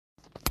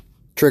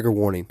Trigger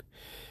warning.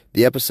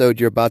 The episode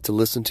you're about to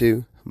listen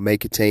to may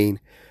contain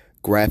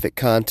graphic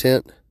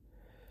content,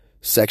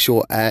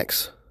 sexual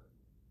acts,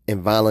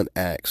 and violent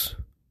acts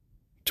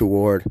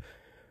toward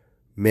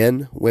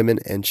men, women,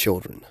 and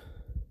children.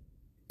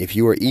 If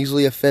you are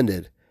easily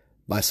offended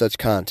by such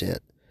content,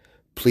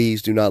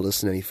 please do not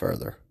listen any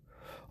further.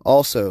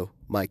 Also,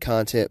 my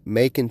content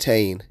may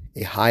contain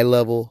a high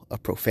level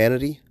of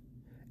profanity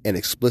and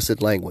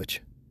explicit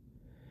language.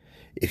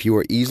 If you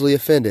are easily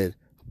offended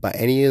by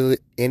any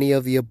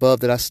of the above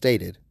that I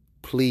stated,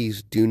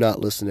 please do not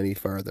listen any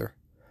further.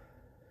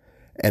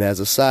 And as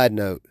a side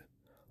note,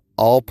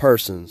 all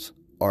persons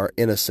are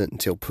innocent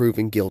until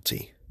proven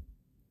guilty.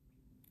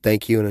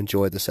 Thank you and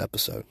enjoy this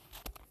episode.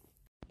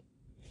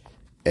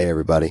 Hey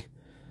everybody.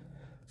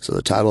 So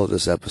the title of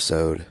this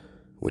episode,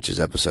 which is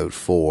episode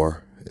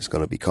 4, is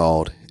going to be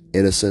called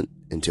Innocent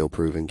Until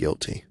Proven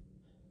Guilty.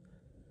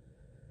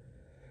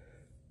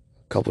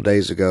 A couple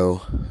days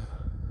ago,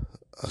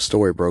 a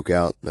story broke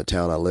out in the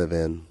town I live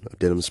in,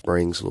 Denham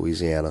Springs,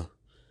 Louisiana,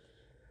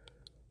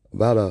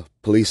 about a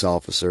police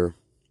officer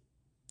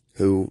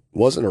who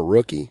wasn't a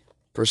rookie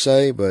per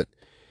se, but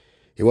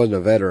he wasn't a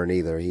veteran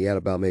either. He had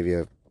about maybe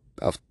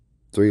about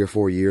 3 or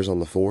 4 years on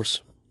the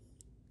force.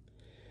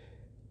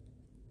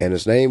 And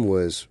his name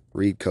was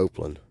Reed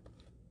Copeland.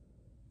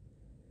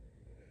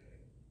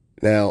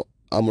 Now,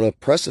 I'm going to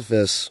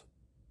preface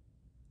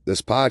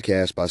this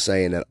podcast by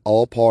saying that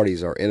all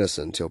parties are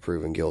innocent until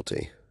proven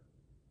guilty.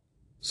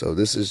 So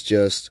this is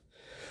just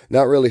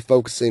not really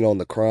focusing on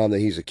the crime that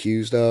he's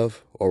accused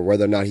of or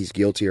whether or not he's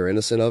guilty or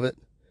innocent of it.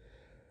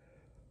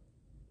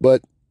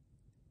 But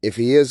if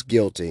he is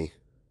guilty,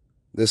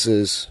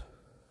 this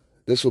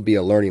will be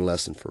a learning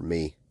lesson for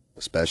me,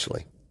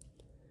 especially.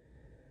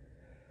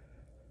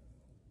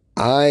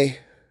 I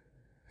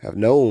have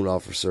known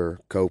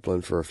Officer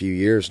Copeland for a few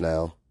years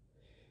now,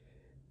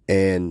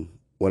 and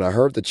when I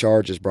heard the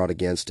charges brought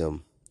against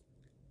him,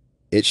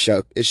 it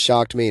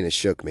shocked me and it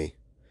shook me.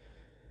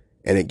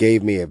 And it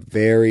gave me a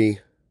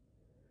very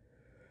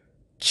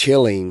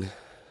chilling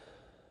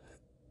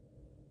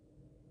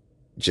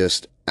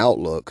just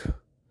outlook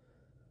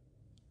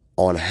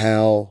on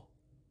how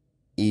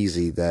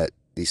easy that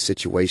these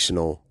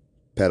situational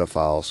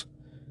pedophiles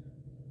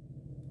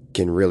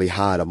can really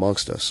hide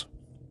amongst us.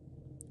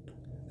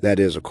 That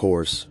is, of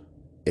course,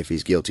 if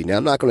he's guilty. Now,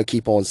 I'm not going to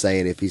keep on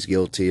saying if he's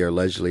guilty or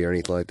allegedly or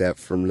anything like that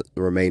from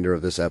the remainder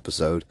of this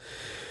episode,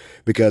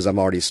 because I'm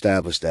already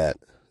established that.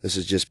 This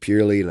is just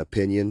purely an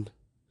opinion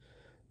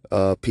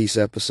piece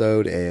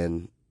episode,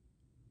 and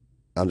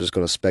I'm just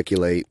going to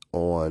speculate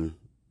on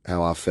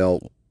how I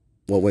felt,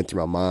 what went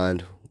through my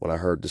mind when I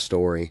heard the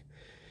story,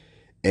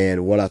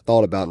 and what I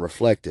thought about and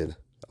reflected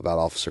about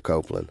Officer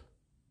Copeland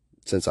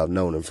since I've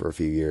known him for a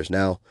few years.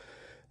 Now,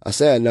 I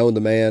say I know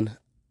the man.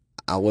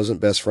 I wasn't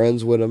best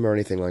friends with him or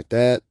anything like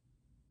that.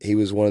 He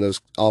was one of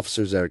those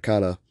officers that are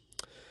kind of,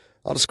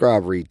 I'll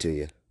describe Reed to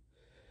you.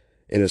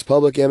 In his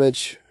public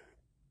image,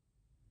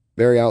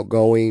 very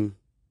outgoing,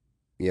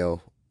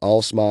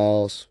 all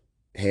smiles,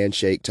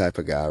 handshake type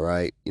of guy,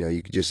 right?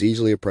 You could just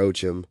easily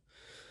approach him.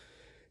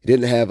 He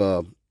didn't have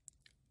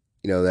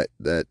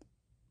that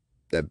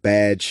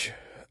badge,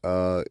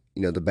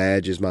 the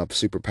badge is my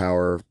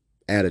superpower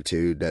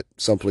attitude that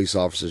some police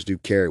officers do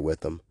carry with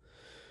them.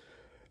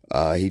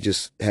 He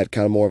just had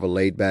kind of more of a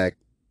laid back,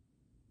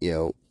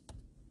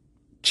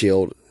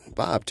 chilled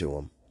vibe to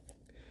him.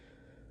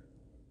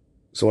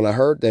 So when I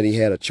heard that he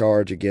had a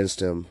charge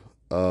against him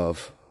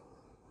of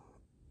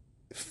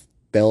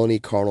felony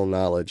carnal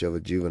knowledge of a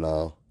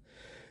juvenile,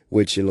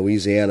 which in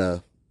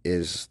Louisiana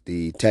is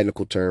the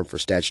technical term for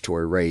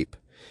statutory rape,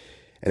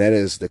 and that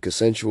is the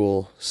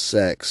consensual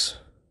sex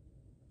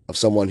of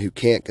someone who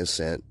can't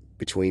consent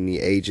between the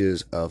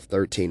ages of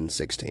 13 and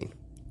 16.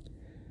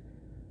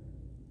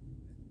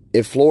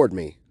 It floored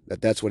me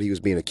that that's what he was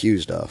being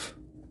accused of.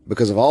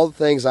 Because of all the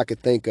things I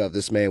could think of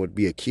this man would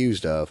be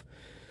accused of,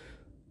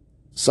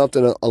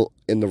 something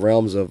in the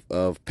realms of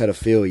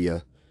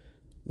pedophilia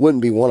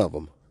wouldn't be one of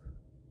them.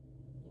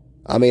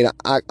 I mean,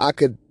 I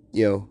could,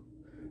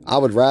 I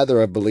would rather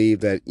have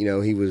believed that,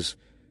 he was,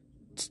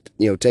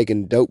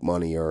 taking dope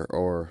money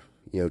or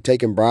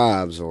taking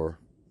bribes or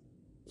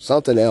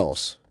something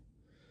else.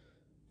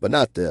 But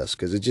not this,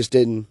 because it just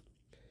didn't,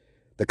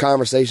 the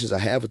conversations I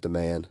had with the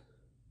man,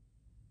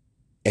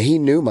 and he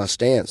knew my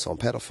stance on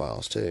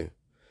pedophiles too.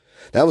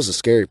 That was the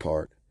scary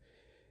part.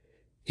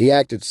 He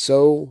acted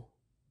so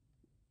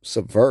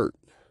subvert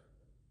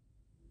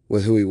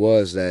with who he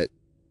was that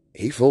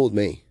he fooled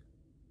me.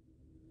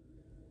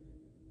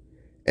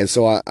 And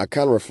so I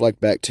kind of reflect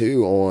back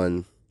too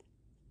on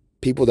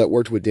people that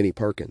worked with Denny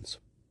Perkins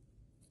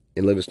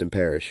in Livingston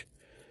Parish,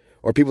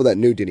 or people that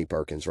knew Denny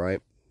Perkins,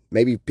 right?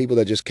 Maybe people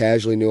that just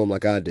casually knew him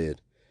like I did,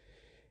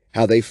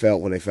 how they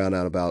felt when they found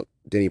out about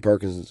Denny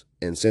Perkins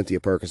and Cynthia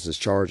Perkins'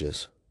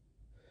 charges.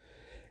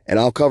 And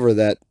I'll cover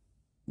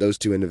those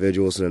two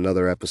individuals in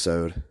another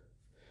episode.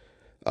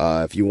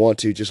 If you want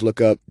to, just look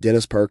up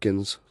Dennis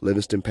Perkins,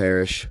 Livingston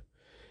Parish,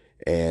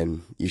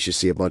 and you should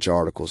see a bunch of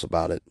articles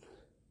about it.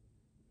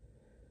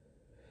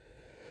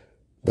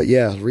 But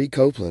yeah, Reed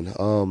Copeland,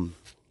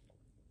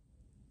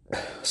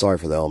 sorry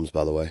for the ums,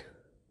 by the way.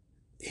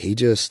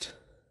 It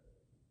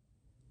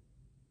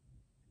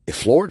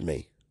floored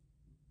me.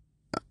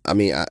 I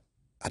mean, I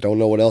don't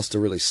know what else to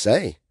really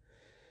say.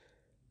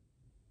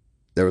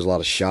 There was a lot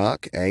of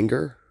shock,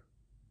 anger,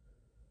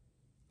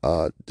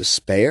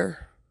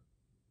 despair,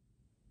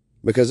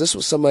 because this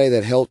was somebody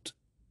that helped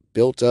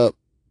built up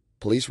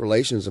police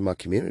relations in my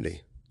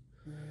community.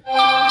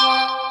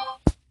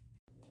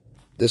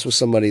 This was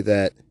somebody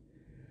that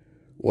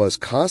was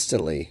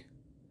constantly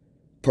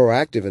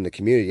proactive in the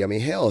community. I mean,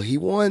 hell, he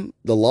won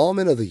the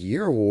Lawman of the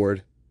Year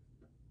award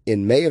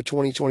in May of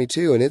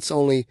 2022, and it's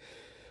only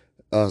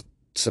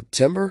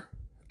September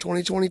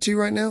 2022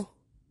 right now.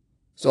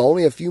 So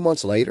only a few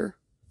months later,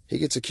 he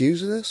gets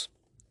accused of this.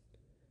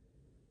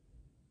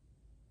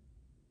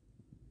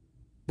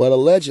 But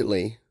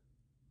allegedly,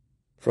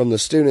 from the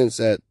students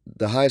at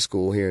the high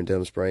school here in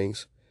Denham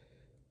Springs,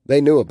 they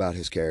knew about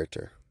his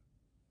character.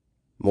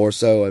 More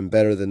so and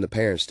better than the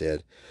parents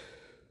did.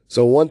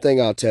 So one thing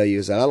I'll tell you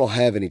is that I don't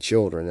have any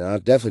children, and I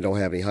definitely don't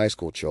have any high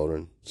school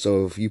children.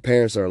 So if you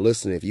parents that are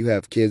listening, if you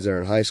have kids that are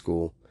in high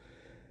school,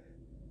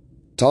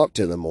 talk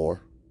to them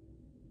more.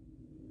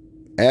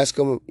 Ask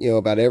them,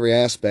 about every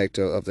aspect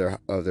of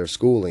their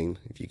schooling,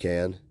 if you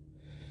can.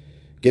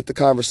 Get the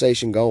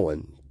conversation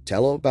going.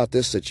 Tell them about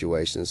this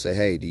situation and say,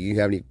 hey, do you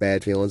have any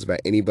bad feelings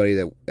about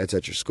anybody that's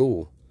at your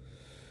school?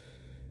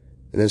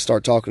 And then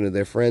start talking to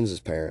their friends as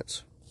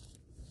parents.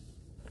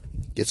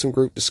 Get some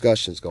group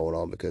discussions going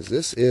on, because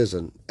this is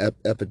an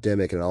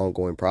epidemic and an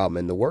ongoing problem.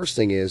 And the worst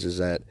thing is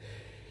that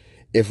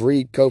if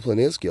Reed Copeland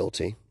is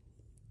guilty,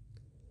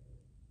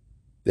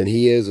 then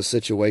he is a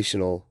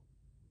situational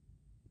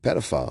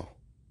pedophile,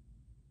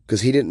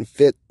 because he didn't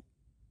fit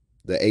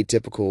the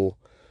atypical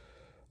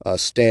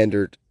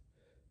standard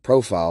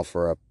profile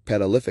for a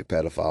pedophilic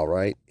pedophile,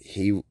 right?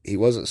 He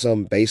wasn't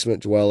some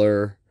basement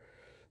dweller,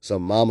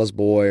 some mama's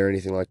boy or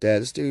anything like that.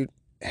 This dude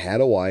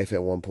had a wife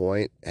at one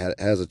point, had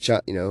a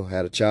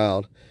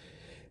child,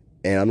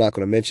 and I'm not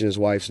going to mention his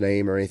wife's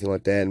name or anything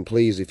like that. And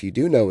please, if you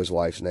do know his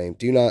wife's name,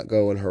 do not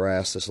go and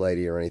harass this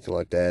lady or anything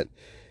like that.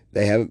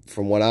 They haven't,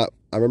 from what I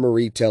remember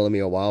Reed telling me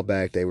a while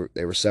back, they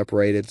were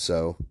separated.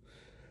 So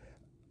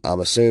I'm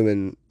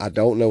assuming, I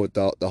don't know what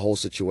the whole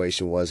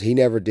situation was. He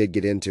never did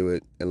get into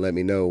it and let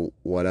me know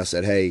when I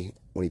said, hey,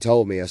 when he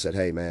told me, I said,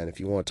 hey man,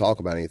 if you want to talk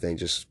about anything,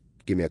 just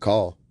give me a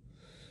call.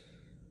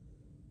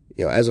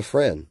 As a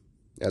friend,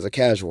 as a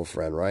casual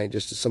friend, right?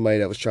 Just as somebody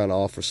that was trying to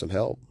offer some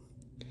help.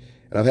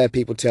 And I've had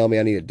people tell me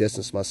I need to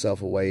distance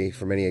myself away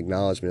from any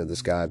acknowledgement of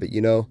this guy. But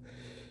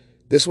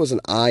this was an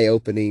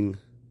eye-opening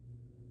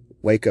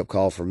wake-up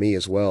call for me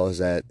as well, is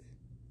that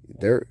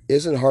there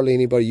isn't hardly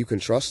anybody you can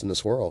trust in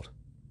this world.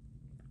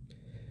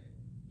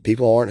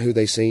 People aren't who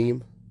they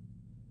seem,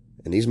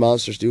 and these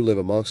monsters do live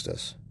amongst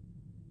us.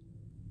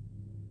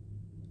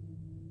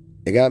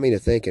 It got me to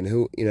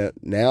thinking,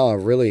 now I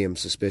really am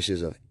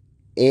suspicious of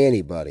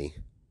anybody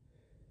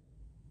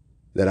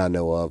that I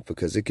know of,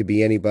 because it could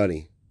be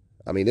anybody.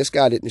 I mean, this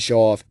guy didn't show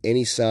off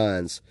any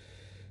signs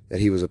that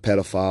he was a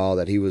pedophile,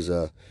 that he was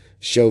a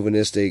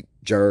chauvinistic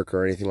jerk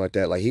or anything like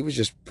that. Like, he was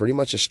just pretty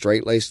much a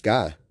straight-laced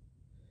guy.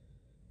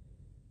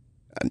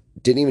 I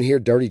didn't even hear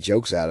dirty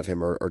jokes out of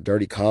him or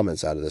dirty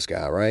comments out of this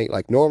guy, right?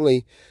 Like,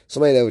 normally,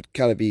 somebody that would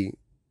kind of be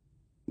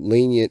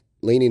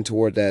leaning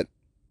toward that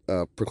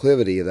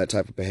proclivity of that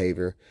type of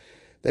behavior,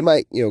 they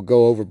might,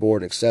 go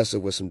overboard and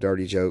excessive with some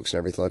dirty jokes and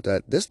everything like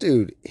that. This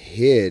dude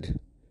hid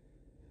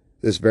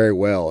this very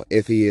well,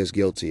 if he is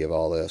guilty of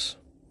all this.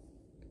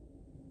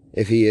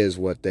 If he is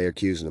what they're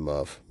accusing him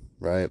of,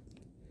 right?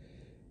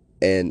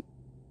 And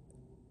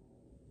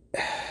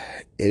it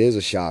is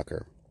a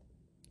shocker,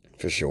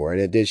 for sure. And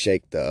it did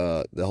shake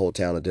the whole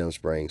town of Denham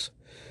Springs,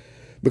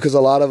 because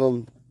a lot of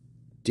them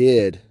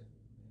did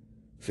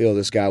feel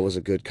this guy was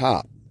a good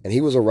cop, and he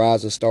was a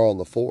rising star on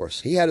the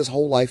force. He had his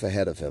whole life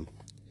ahead of him.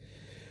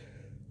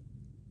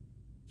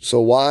 So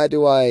why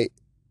do I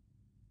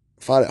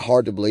find it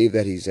hard to believe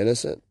that he's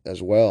innocent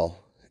as well,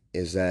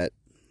 is that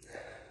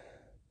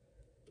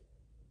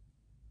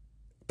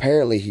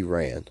apparently he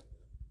ran.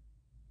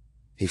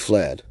 He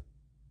fled.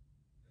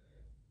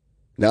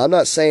 Now, I'm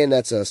not saying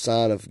that's a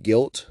sign of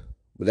guilt,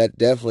 but that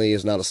definitely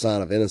is not a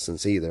sign of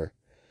innocence either.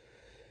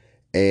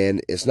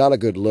 And it's not a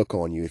good look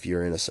on you if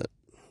you're innocent.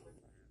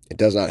 It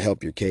does not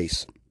help your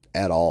case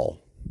at all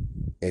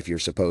if you're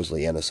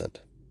supposedly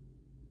innocent.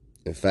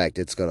 In fact,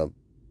 it's going to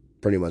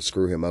pretty much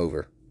screw him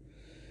over.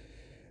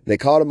 They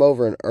caught him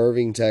over in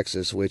Irving,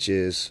 Texas, which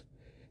is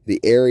the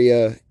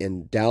area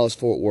in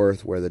Dallas-Fort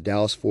Worth where the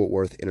Dallas-Fort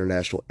Worth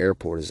International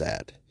Airport is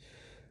at.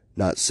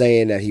 Not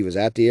saying that he was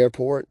at the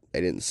airport.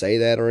 They didn't say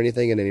that or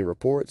anything in any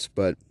reports,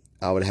 but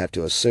I would have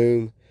to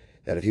assume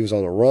that if he was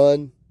on the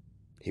run,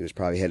 he was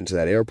probably heading to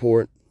that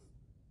airport,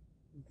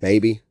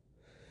 maybe,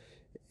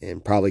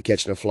 and probably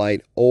catching a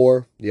flight.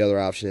 Or the other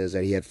option is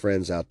that he had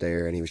friends out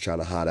there and he was trying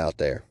to hide out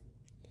there.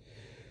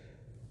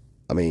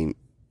 I mean,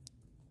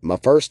 my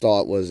first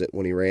thought was that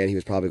when he ran, he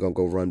was probably going to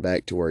go run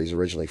back to where he's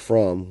originally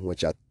from,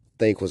 which I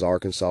think was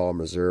Arkansas or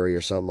Missouri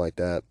or something like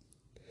that.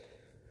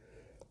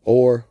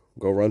 or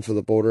go run for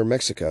the border in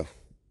Mexico.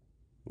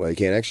 Well, he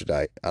can't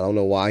extradite. I don't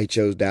know why he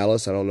chose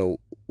Dallas. I don't know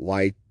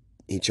why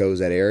he chose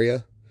that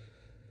area.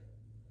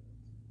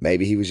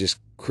 Maybe he was just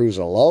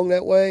cruising along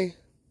that way.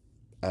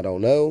 I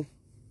don't know.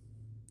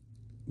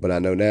 But I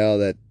know now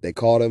that they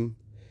caught him.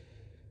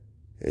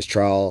 His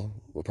trial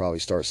will probably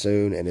start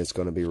soon, and it's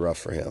going to be rough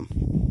for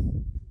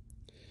him.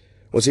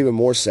 What's even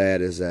more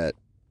sad is that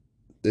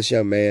this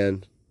young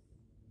man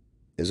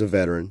is a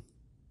veteran.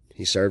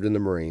 He served in the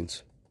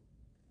Marines,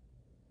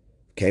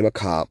 became a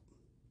cop,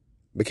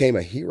 became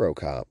a hero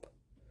cop,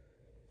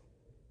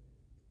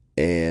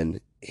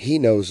 and he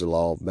knows the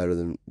law better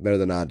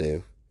than I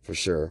do, for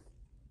sure.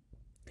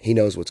 He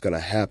knows what's going to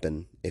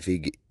happen if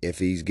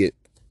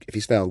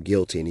he's found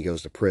guilty and he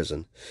goes to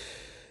prison,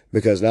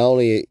 because not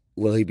only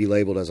will he be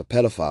labeled as a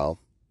pedophile,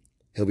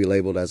 he'll be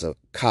labeled as a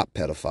cop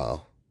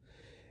pedophile,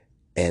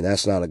 and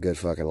that's not a good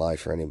fucking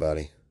life for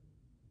anybody.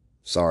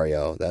 Sorry,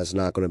 y'all, that's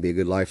not going to be a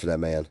good life for that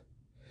man.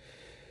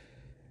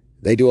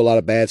 They do a lot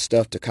of bad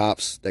stuff to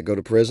cops that go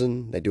to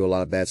prison. They do a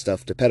lot of bad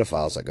stuff to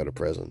pedophiles that go to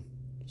prison.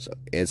 So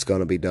it's going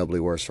to be doubly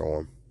worse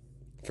for him,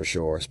 for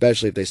sure.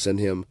 Especially if they send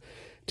him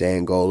to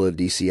Angola,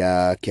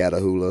 DCI,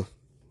 Catahoula,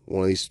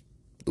 one of these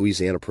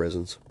Louisiana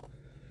prisons.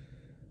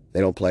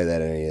 They don't play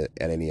that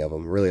at any of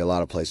them. Really, a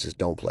lot of places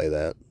don't play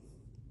that.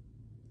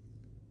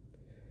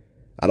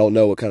 I don't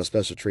know what kind of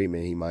special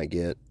treatment he might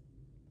get.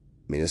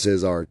 I mean, this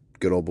is our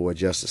good old boy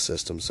justice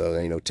system, so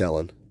there ain't no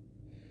telling.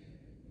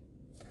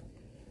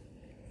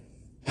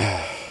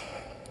 I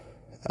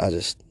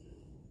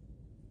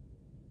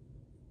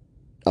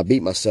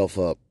beat myself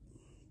up,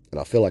 and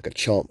I feel like a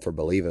chump for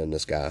believing in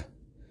this guy.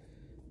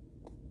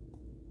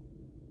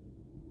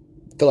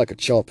 I feel like a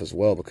chump as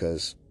well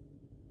because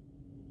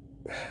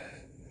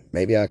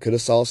maybe I could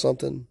have saw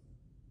something.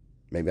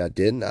 Maybe I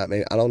didn't. I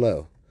don't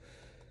know.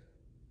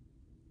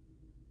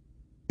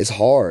 It's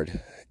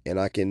hard, and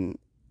I can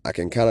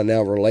kind of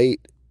now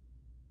relate.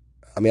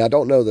 I mean, I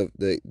don't know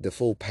the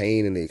full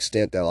pain and the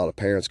extent that a lot of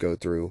parents go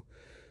through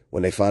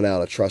when they find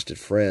out a trusted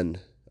friend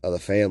of the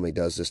family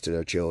does this to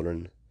their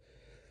children.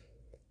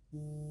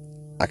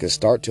 I can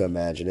start to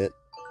imagine it,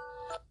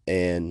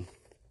 and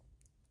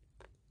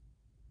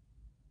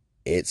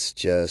it's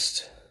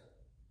just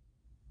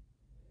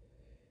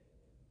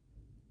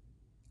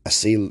I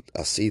see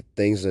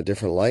things in a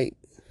different light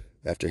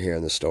after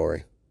hearing the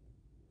story.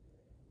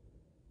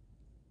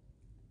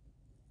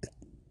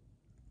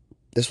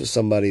 This was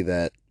somebody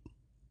that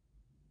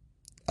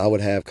I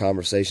would have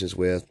conversations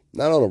with,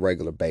 not on a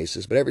regular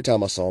basis, but every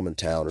time I saw him in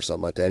town or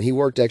something like that. And he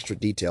worked extra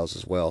details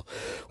as well.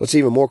 What's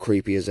even more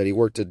creepy is that he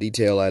worked a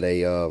detail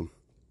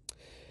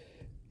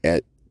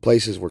at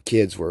places where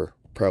kids were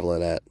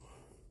prevalent at,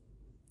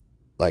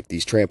 like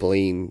these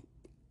trampoline,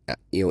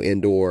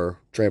 indoor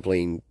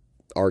trampoline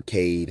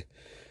arcade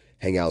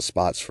hangout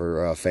spots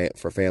for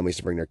families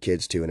to bring their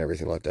kids to and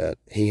everything like that.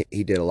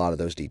 He did a lot of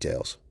those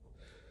details.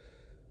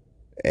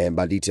 And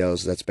by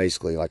details, that's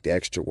basically like the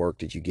extra work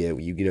that you get.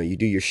 You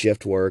do your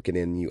shift work, and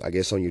then I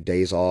guess on your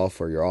days off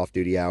or your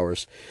off-duty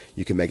hours,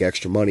 you can make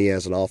extra money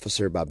as an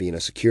officer by being a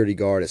security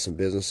guard at some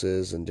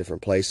businesses and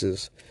different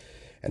places.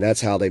 And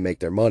that's how they make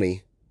their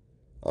money,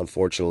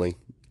 unfortunately,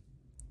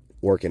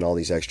 working all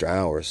these extra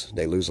hours.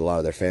 They lose a lot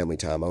of their family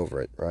time over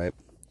it, right?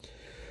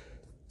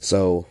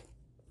 So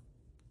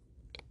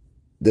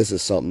this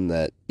is something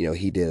that,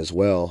 he did as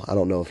well. I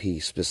don't know if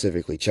he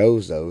specifically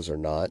chose those or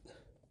not.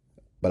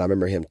 But I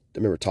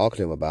remember talking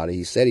to him about it.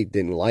 He said he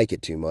didn't like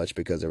it too much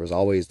because there was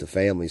always the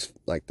families,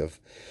 like the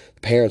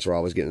parents were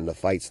always getting into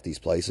fights at these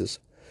places.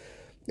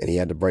 And he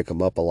had to break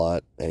them up a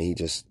lot. And he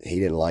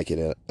didn't like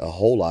it a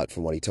whole lot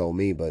from what he told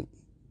me. But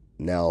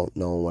now,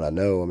 knowing what I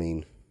know, I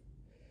mean,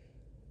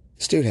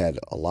 this dude had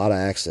a lot of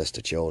access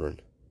to children.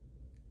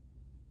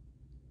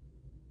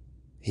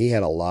 He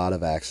had a lot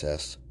of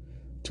access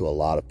to a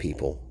lot of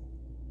people.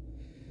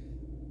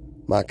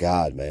 My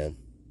God, man.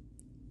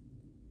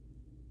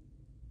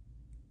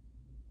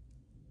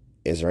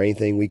 Is there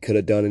anything we could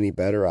have done any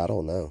better? I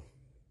don't know.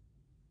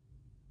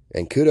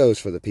 And kudos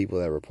for the people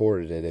that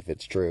reported it if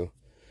it's true.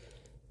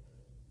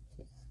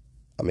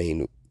 I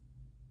mean,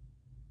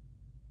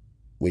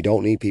 we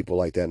don't need people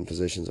like that in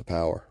positions of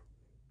power.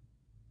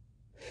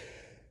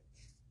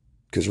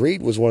 Because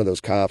Reed was one of those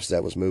cops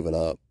that was moving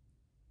up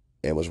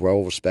and was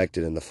well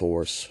respected in the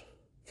force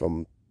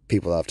from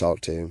people I've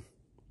talked to.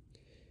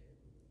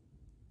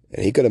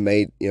 And he could have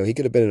been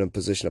in a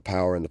position of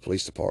power in the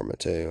police department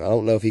too. I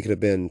don't know if he could have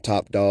been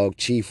top dog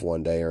chief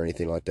one day or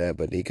anything like that,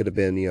 but he could have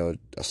been,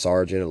 a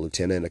sergeant, a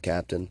lieutenant, a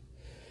captain.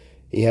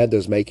 He had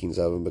those makings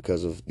of him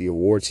because of the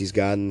awards he's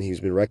gotten.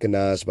 He's been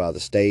recognized by the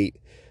state,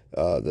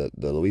 the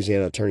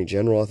Louisiana Attorney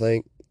General, I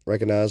think,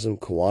 recognized him.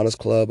 Kiwanis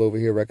Club over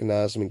here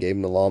recognized him and gave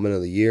him the Lawman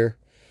of the Year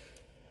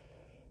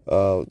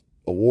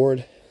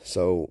award.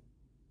 So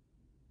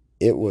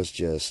it was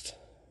just,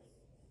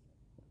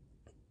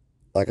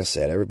 like I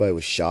said, everybody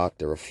was shocked.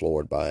 They were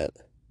floored by it.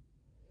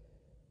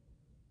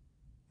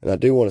 And I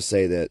do want to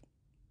say that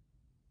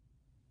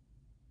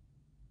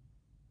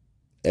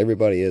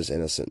everybody is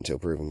innocent until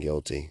proven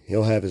guilty.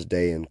 He'll have his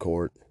day in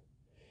court.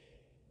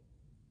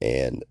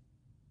 And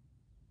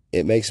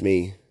it makes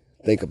me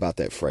think about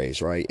that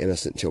phrase, right?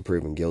 Innocent until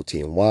proven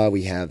guilty, and why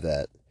we have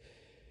that.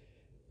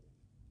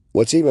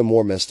 What's even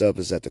more messed up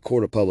is that the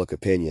court of public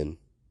opinion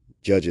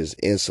judges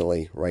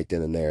instantly right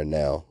then and there and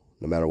now,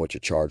 no matter what your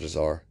charges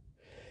are.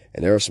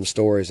 And there are some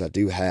stories I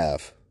do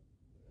have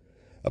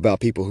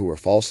about people who were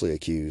falsely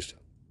accused,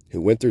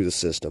 who went through the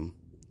system.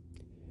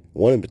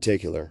 One in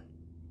particular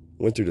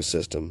went through the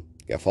system,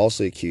 got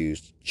falsely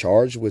accused,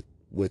 charged with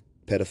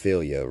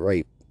pedophilia,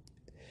 rape,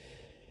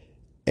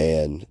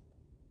 and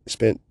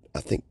spent, I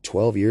think,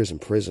 12 years in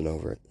prison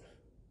over it,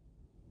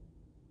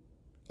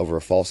 over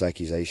a false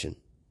accusation.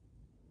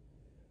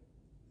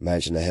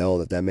 Imagine the hell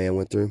that man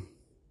went through.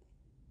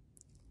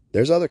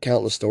 There's other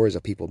countless stories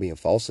of people being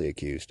falsely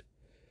accused.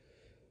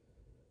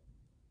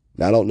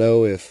 Now, I don't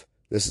know if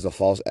this is a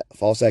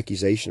false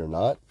accusation or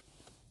not.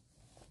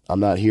 I'm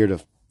not here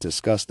to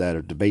discuss that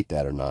or debate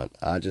that or not.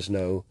 I just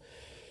know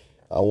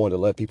I want to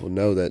let people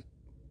know that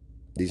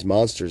these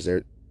monsters,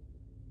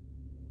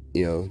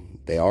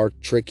 they are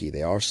tricky.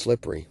 They are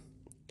slippery.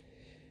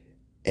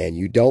 And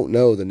you don't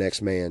know the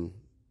next man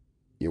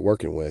you're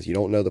working with. You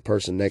don't know the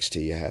person next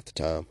to you half the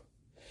time.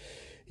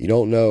 You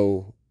don't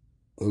know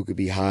who could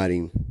be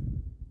hiding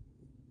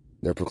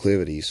their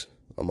proclivities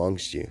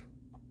amongst you.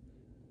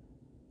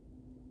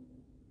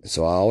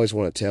 So I always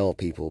want to tell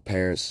people,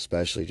 parents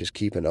especially, just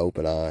keep an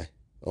open eye,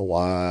 a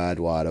wide,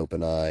 wide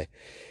open eye,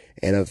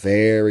 and a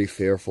very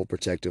fearful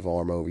protective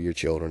arm over your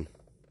children.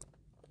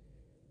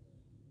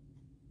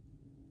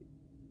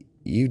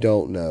 You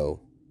don't know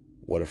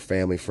what a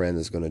family friend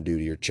is going to do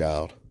to your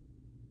child,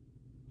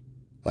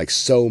 like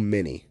so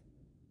many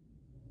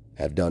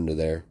have done to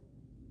their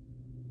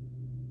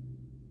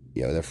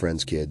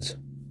friends' kids.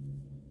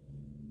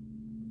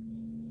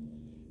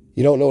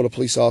 You don't know what a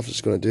police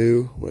officer's going to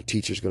do, what a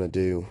teacher's going to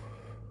do.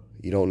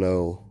 You don't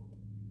know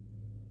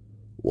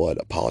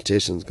what a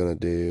politician's going to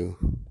do,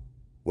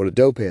 what a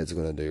dopehead's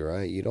going to do,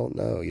 right? You don't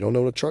know. You don't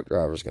know what a truck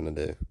driver's going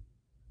to do.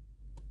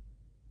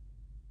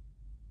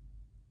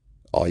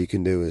 All you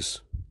can do is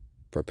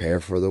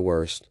prepare for the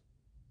worst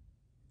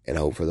and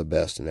hope for the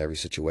best in every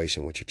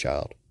situation with your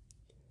child.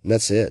 And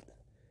that's it.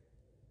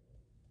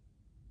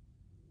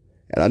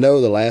 And I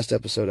know the last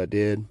episode I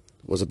did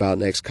was about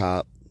an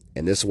ex-cop,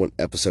 and this one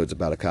episode's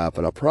about a cop,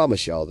 and I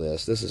promise y'all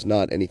this is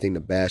not anything to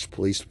bash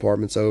police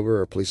departments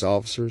over or police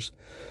officers.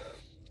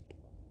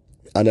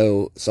 I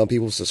know some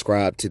people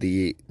subscribe to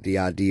the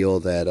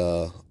ideal that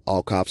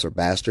all cops are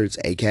bastards,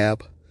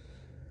 ACAB.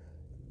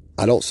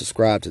 I don't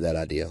subscribe to that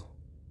idea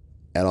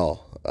at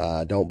all.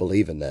 I don't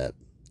believe in that.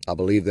 I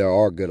believe there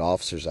are good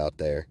officers out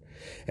there.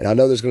 And I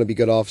know there's going to be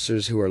good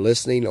officers who are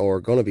listening or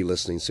are going to be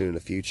listening soon in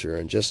the future.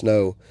 And just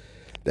know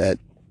that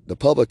the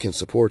public can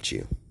support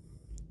you.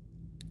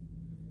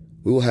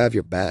 We will have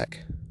your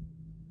back.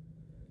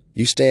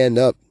 You stand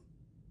up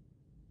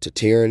to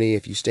tyranny,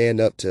 if you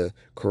stand up to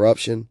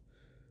corruption,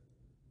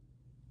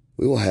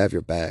 we will have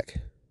your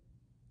back.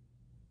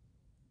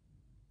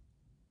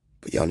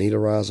 But y'all need to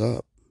rise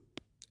up.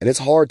 And it's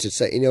hard to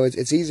say,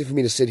 it's easy for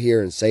me to sit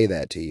here and say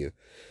that to you,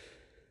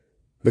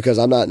 because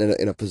I'm not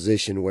in a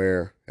position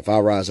where if I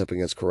rise up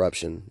against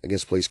corruption,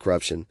 against police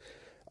corruption,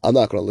 I'm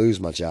not going to lose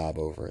my job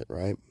over it,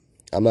 right?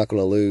 I'm not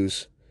going to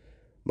lose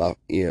my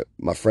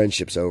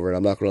friendships over it.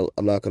 I'm not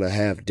going to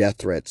have death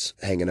threats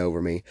hanging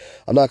over me.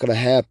 I'm not going to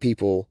have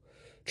people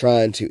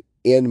trying to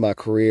end my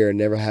career and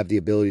never have the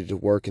ability to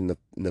work in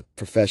the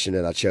profession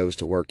that I chose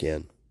to work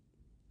in.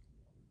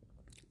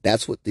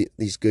 That's what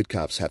these good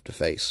cops have to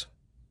face.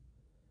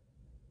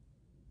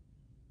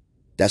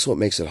 That's what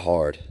makes it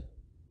hard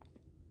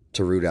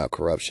to root out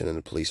corruption in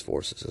the police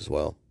forces as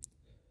well.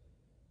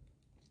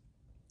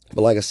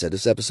 But like I said,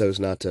 this episode is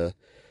not to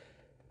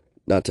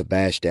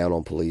bash down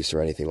on police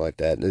or anything like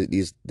that.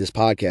 This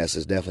podcast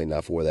is definitely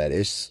not for that.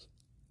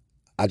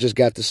 I just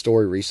got this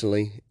story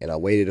recently, and I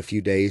waited a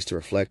few days to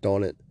reflect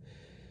on it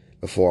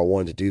before I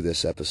wanted to do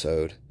this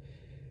episode.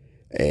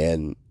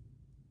 And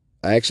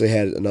I actually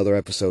had another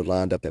episode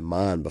lined up in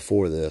mind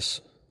before I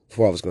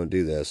was going to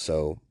do this.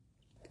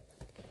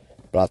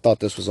 But I thought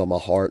this was on my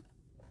heart.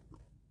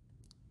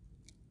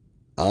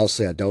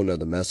 Honestly, I don't know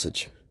the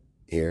message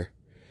here.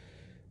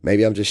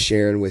 Maybe I'm just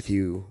sharing with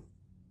you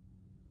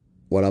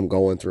what I'm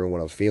going through and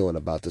what I'm feeling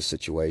about this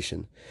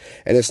situation.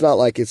 And it's not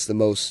like it's the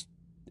most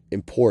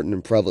important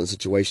and prevalent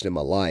situation in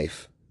my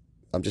life.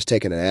 I'm just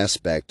taking an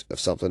aspect of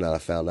something that I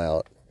found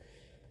out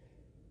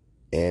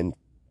and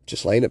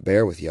just laying it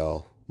bare with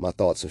y'all, my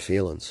thoughts and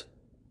feelings.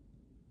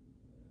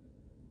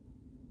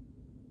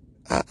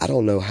 I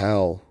don't know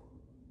how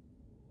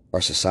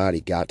our society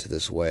got to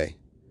this way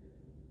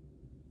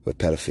with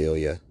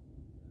pedophilia,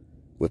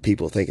 with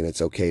people thinking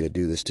it's okay to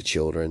do this to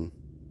children,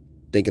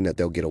 thinking that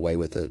they'll get away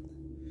with it,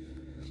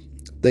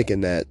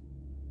 thinking that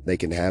they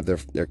can have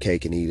their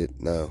cake and eat it.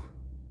 No.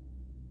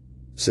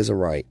 This isn't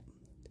right.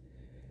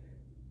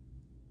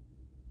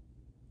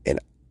 And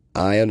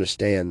I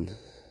understand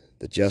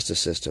the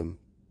justice system,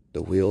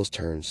 the wheels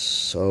turn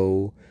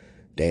so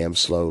damn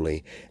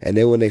slowly. And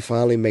then when they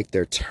finally make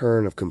their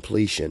turn of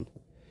completion,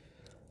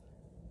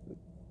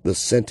 the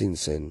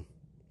sentencing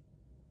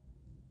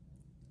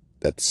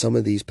that some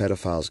of these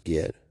pedophiles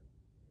get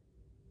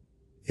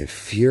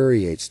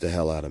infuriates the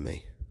hell out of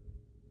me.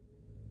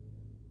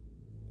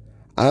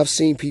 I've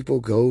seen people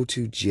go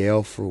to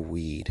jail for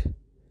weed,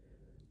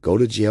 go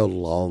to jail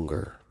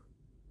longer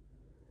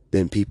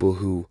than people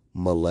who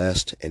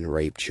molest and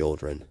rape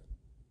children.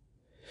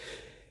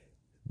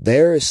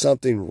 There is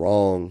something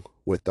wrong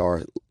with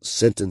our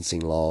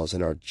sentencing laws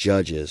and our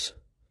judges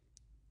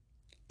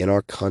in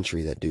our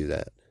country that do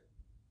that.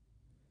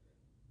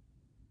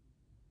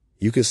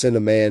 You can send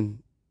a man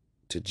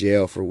to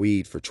jail for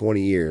weed for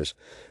 20 years,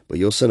 but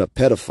you'll send a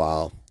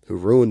pedophile who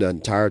ruined an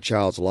entire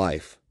child's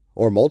life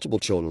or multiple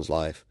children's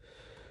life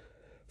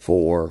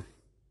for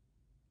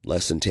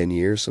less than 10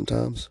 years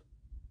sometimes,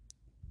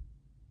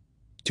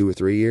 2 or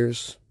 3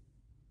 years,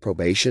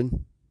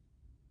 probation,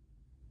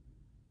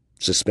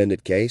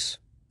 suspended case,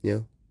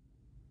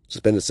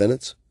 suspended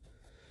sentence.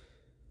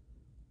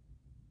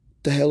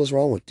 What the hell is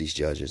wrong with these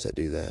judges that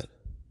do that?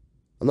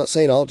 I'm not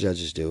saying all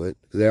judges do it.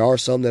 There are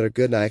some that are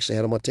good, and I actually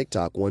had on my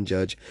TikTok one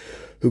judge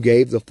who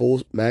gave the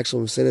full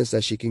maximum sentence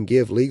that she can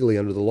give legally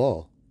under the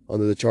law,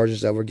 under the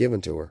charges that were given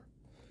to her.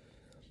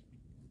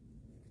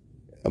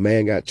 A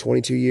man got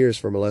 22 years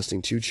for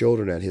molesting 2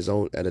 children at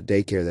a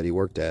daycare that he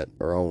worked at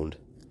or owned.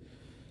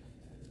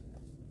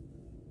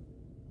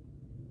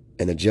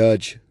 And the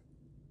judge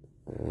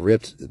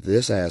ripped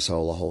this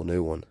asshole a whole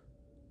new one.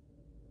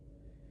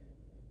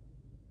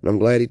 And I'm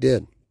glad he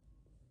did.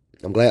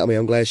 I'm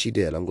glad she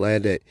did. I'm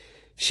glad that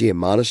she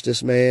admonished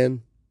this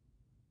man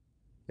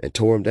and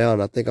tore him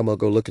down. I think I'm going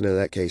to go look into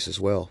that case as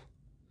well.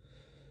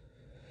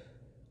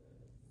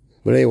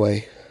 But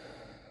anyway,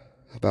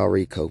 about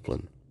Reed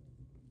Copeland.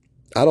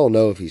 I don't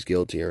know if he's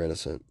guilty or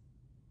innocent.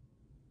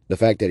 The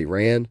fact that he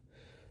ran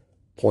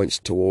points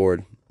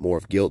toward more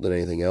of guilt than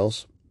anything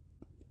else,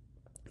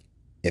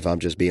 if I'm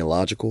just being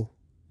logical.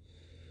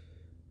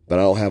 But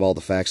I don't have all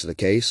the facts of the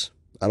case.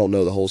 I don't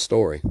know the whole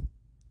story.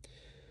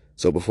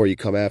 So before you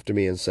come after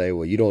me and say,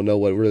 well, you don't know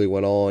what really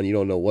went on, you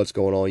don't know what's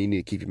going on, you need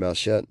to keep your mouth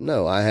shut.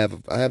 No, I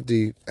have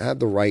the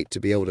right to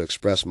be able to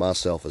express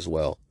myself as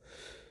well.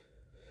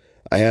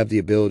 I have the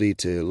ability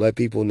to let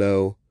people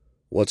know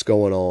what's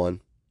going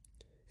on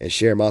and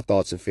share my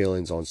thoughts and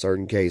feelings on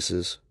certain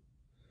cases,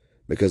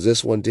 because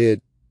this one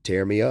did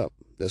tear me up.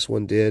 This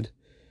one did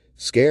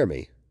scare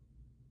me.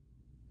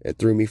 It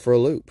threw me for a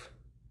loop.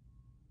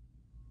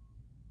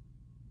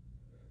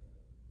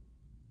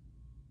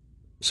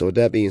 So with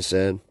that being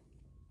said,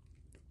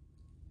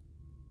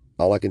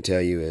 all I can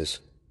tell you is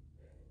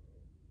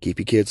keep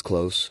your kids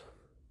close,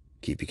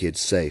 keep your kids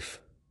safe.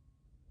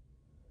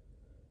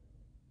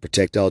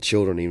 Protect all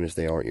children even if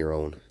they aren't your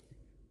own.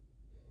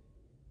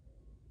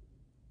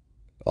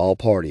 All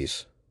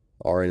parties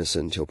are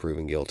innocent until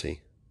proven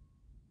guilty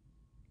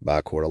by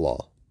a court of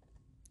law.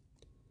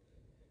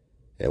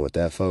 And with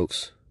that,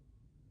 folks,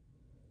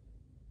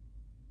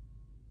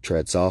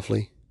 tread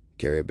softly,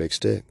 carry a big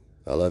stick.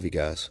 I love you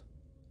guys.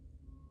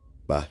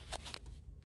 Bye.